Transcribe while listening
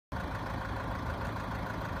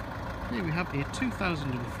Here we have a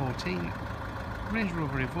 2014 Range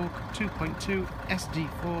Rover Evoque 2.2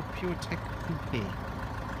 SD4 Pure Tech Coupe.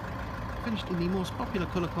 Finished in the most popular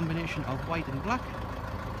colour combination of white and black.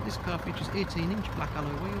 This car features 18-inch black alloy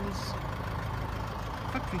wheels,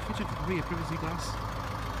 factory fitted rear privacy glass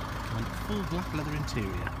and full black leather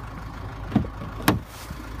interior.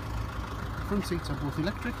 Front seats are both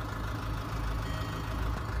electric.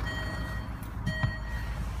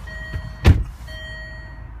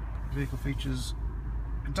 The vehicle features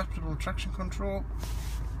adaptable traction control,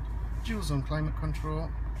 dual zone climate control,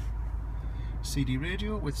 CD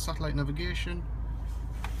radio with satellite navigation,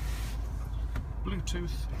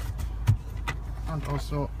 Bluetooth, and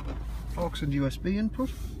also aux and USB input.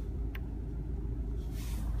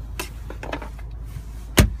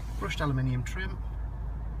 Brushed aluminium trim.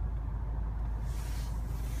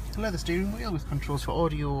 A leather steering wheel with controls for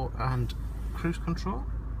audio and cruise control.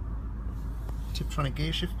 Tiptronic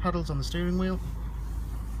gear shift paddles on the steering wheel.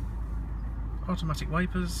 Automatic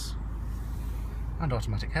wipers and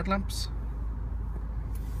automatic headlamps.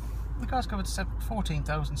 The car's covered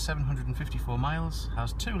 14,754 miles,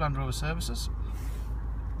 has 2 Land Rover services,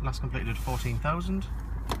 last completed at 14,000.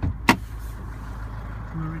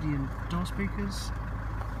 Meridian door speakers,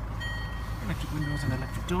 electric windows and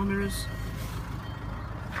electric door mirrors.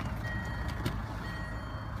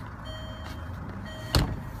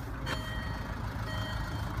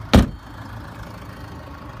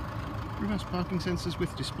 Reverse parking sensors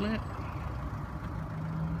with display.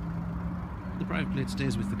 The private plate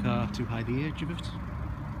stays with the car to hide the age of it.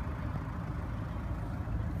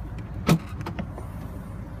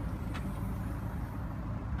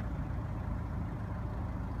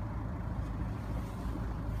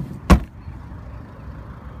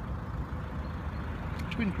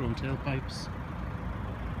 Twin chrome tailpipes.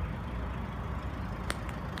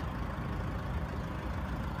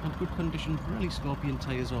 And good condition Pirelli Scorpion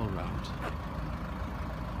tyres all round.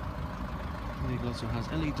 The vehicle also has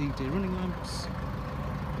LED day running lamps,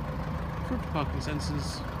 front parking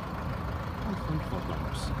sensors and front fog